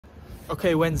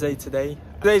Okay, Wednesday today.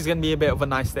 Today's gonna be a bit of a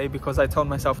nice day because I told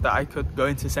myself that I could go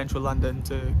into central London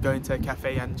to go into a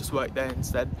cafe and just work there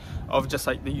instead of just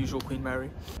like the usual Queen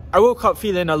Mary. I woke up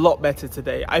feeling a lot better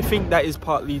today. I think that is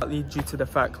partly due to the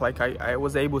fact like I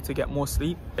was able to get more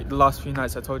sleep. Like the last few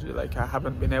nights I told you, like I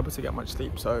haven't been able to get much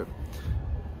sleep, so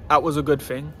that was a good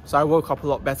thing. So I woke up a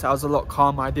lot better. I was a lot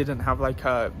calmer. I didn't have like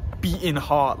a beating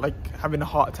heart, like having a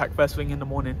heart attack first thing in the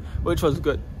morning, which was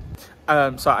good.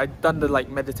 So I'd done the like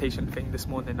meditation thing this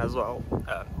morning as well,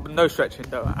 no stretching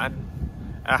though, and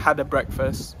I had a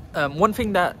breakfast. One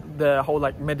thing that the whole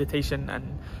like meditation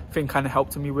and thing kind of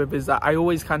helped me with is that I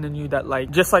always kind of knew that, like,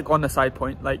 just like on a side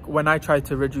point, like when I tried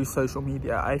to reduce social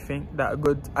media, I think that a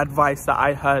good advice that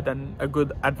I heard and a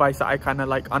good advice that I kind of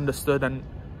like understood and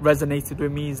resonated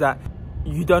with me is that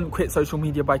you don't quit social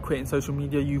media by quitting social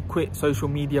media. You quit social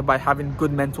media by having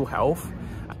good mental health.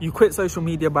 You quit social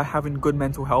media by having good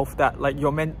mental health, that like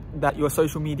your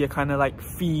social media kind of like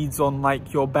feeds on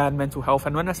like your bad mental health.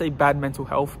 And when I say bad mental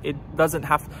health, it doesn't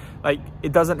have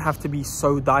to be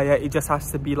so dire. It just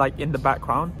has to be like in the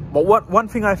background. But one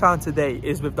thing I found today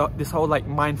is with this whole like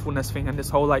mindfulness thing and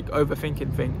this whole like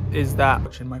overthinking thing is that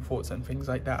watching my thoughts and things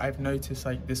like that, I've noticed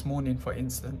like this morning, for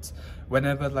instance,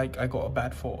 whenever like I got a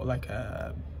bad thought, like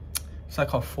it's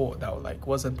like a thought that like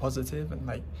wasn't positive and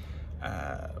like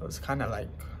it was kind of like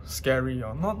scary,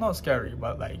 or not scary,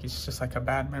 but like it's just like a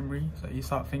bad memory. So you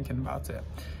start thinking about it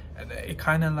and it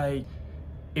kind of like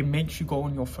it makes you go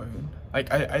on your phone.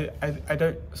 Like I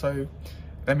don't, so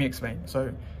let me explain.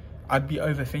 So I'd be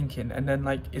overthinking, and then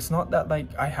like it's not that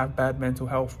like I have bad mental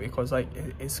health, because like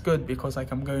it's good because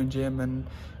like I'm going gym and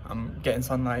I'm getting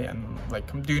sunlight and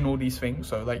like I'm doing all these things,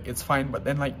 so like it's fine. But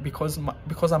then like because I'm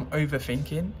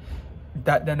overthinking,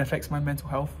 that then affects my mental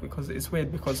health, because it's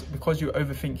weird, because you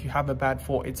overthink, you have a bad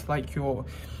thought, it's like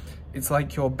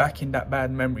you're back in that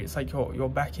bad memory, it's like you're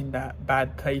back in that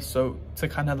bad place. So to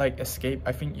kind of like escape,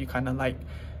 I think you kind of like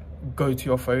go to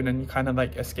your phone and you kind of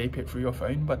like escape it through your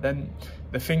phone. But then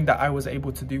the thing that I was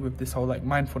able to do with this whole like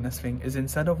mindfulness thing is,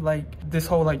 instead of like this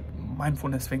whole like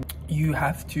mindfulness thing, you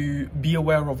have to be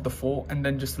aware of the thought and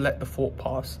then just let the thought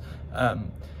pass.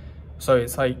 So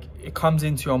it's like it comes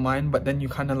into your mind, but then you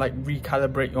kind of like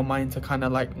recalibrate your mind to kind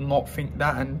of like not think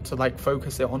that and to like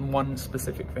focus it on one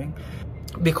specific thing.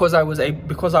 Because I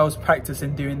was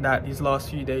practicing doing that these last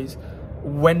few days,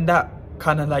 when that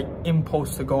kind of like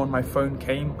impulse to go on my phone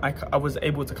came, I was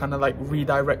able to kind of like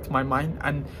redirect my mind,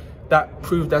 and that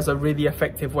proved as a really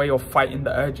effective way of fighting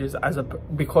the urges,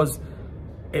 because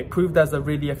it proved as a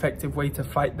really effective way to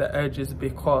fight the urges,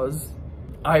 because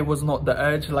I was not the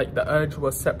urge. Like the urge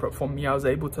was separate from me. I was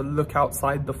able to look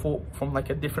outside the thought from like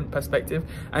a different perspective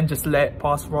and just let it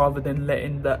pass, rather than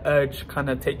letting the urge kind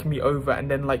of take me over,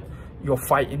 and then like you're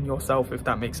fighting yourself, if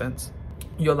that makes sense.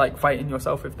 You're like fighting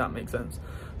yourself, if that makes sense.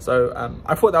 So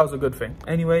I thought that was a good thing.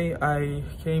 Anyway, I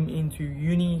came into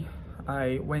uni,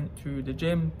 I went to the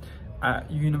gym.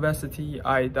 At university,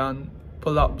 I done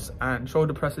pull-ups and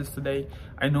shoulder presses today.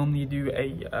 I normally do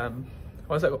a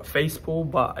face pull,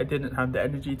 but I didn't have the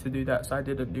energy to do that, so I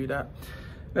didn't do that.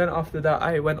 Then after that,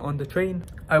 I went on the train.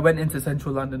 I went into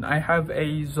central London. I have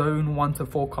a zone 1 to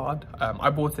 4 card. I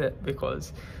bought it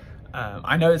because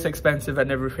I know it's expensive and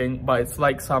everything, but it's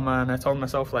like summer, and I told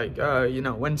myself like, you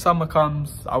know, when summer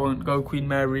comes, I won't go Queen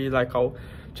Mary, like I'll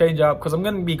change up, because I'm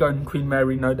going to be going Queen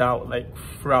Mary no doubt like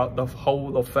throughout the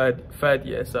whole of third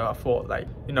year. So I thought like,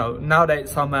 you know, now that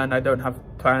it's summer and I don't have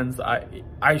plans,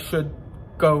 I should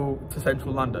go to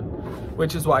central London,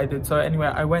 which is what I did. So anyway,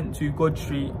 I went to Good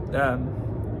Street.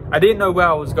 I didn't know where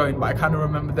I was going, but I kind of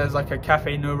remember there's like a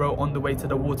Cafe Neuro on the way to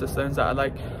the Waterstones that I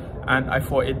like, and I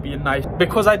thought it'd be nice,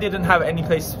 because I didn't have any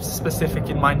place specific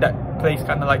in mind. That place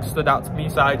kind of like stood out to me,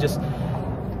 so I just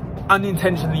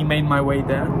unintentionally made my way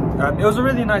there. It was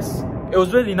really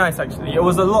nice actually. It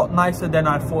was a lot nicer than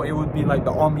I thought it would be. Like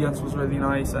the ambience was really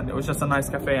nice, and it was just a nice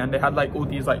cafe, and they had like all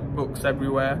these like books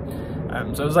everywhere.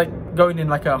 So it was like going in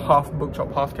like a half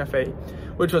bookshop, half cafe,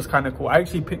 which was kind of cool. I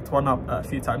actually picked one up a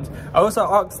few times. I also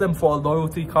asked them for a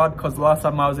loyalty card, because last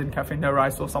time I was in Cafe Nero, I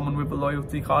saw someone with a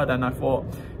loyalty card, and I thought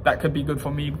that could be good for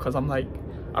me, because I'm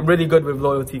really good with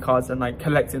loyalty cards and like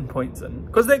collecting points, and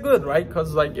because they're good, right?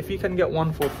 Because like if you can get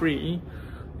one for free,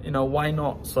 you know, why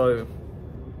not? So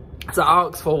I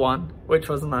asked for one, which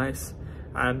was nice,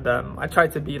 and I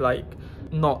tried to be like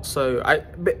not so,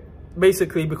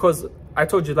 basically, because I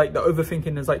told you like the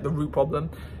overthinking is like the root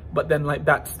problem, but then like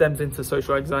that stems into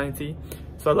social anxiety.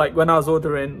 So like when I was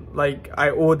ordering, like I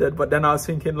ordered, but then I was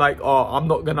thinking like, oh, I'm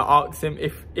not gonna ask him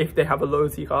if they have a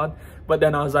loyalty card. But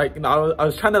then I was like, no, I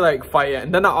was trying to like fight it,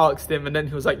 and then I asked him, and then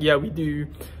he was like, yeah, we do.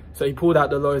 So he pulled out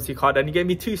the loyalty card and he gave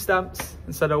me 2 stamps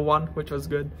instead of 1, which was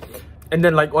good. And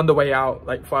then like on the way out,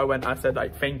 like before I went, I said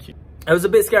like thank you. It was a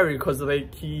bit scary because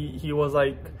like he was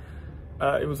like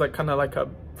it was like kind of like a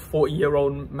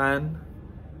 40-year-old man,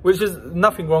 which is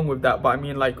nothing wrong with that, but I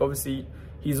mean like obviously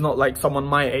he's not like someone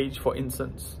my age, for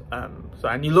instance. So,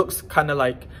 and he looks kind of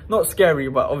like not scary,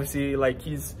 but obviously like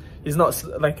he's not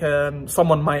like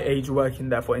someone my age working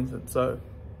there, for instance. So,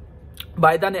 but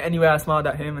I done it anyway. I smiled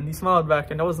at him and he smiled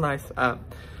back, and that was nice.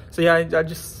 So yeah, I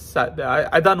just sat there.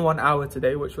 I done 1 hour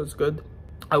today, which was good.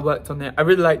 I worked on it. I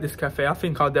really like this cafe. I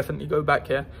think I'll definitely go back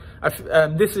here.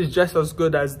 This is just as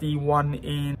good as the one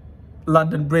in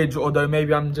London Bridge, although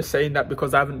maybe I'm just saying that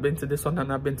because I haven't been to this one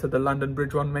and I've been to the London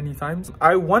Bridge one many times.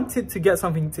 I wanted to get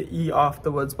something to eat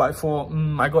afterwards, but I thought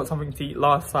I got something to eat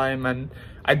last time and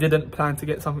I didn't plan to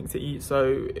get something to eat,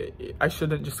 so I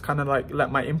shouldn't just kind of like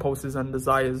let my impulses and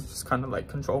desires just kind of like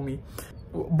control me.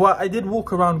 But I did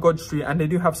walk around God Street and they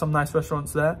do have some nice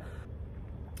restaurants there,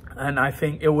 and I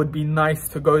think it would be nice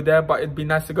to go there, but it'd be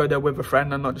nice to go there with a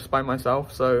friend and not just by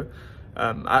myself. So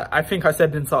I think I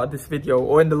said inside this video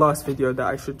or in the last video that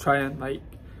I should try and like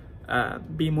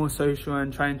be more social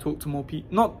and try and talk to more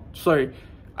people.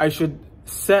 I should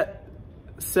set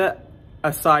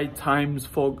aside times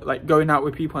for like going out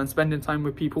with people and spending time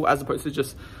with people, as opposed to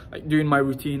just like doing my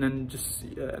routine and just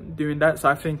doing that. So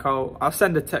I think I'll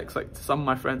send a text like to some of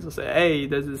my friends and say, hey,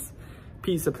 there's this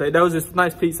pizza place. There was this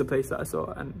nice pizza place that I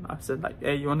saw, and I said like,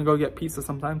 hey, you want to go get pizza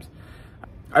sometimes?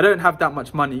 I don't have that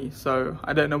much money, so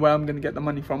I don't know where I'm going to get the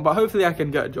money from, but hopefully I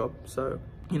can get a job. So,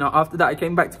 you know, after that I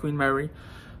came back to Queen Mary.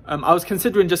 I was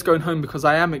considering just going home because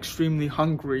I am extremely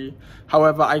hungry.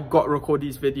 However, I got to record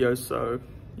these videos, so,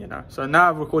 you know. So now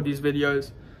I've recorded these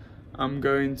videos, I'm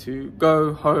going to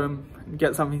go home and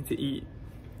get something to eat.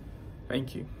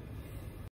 Thank you.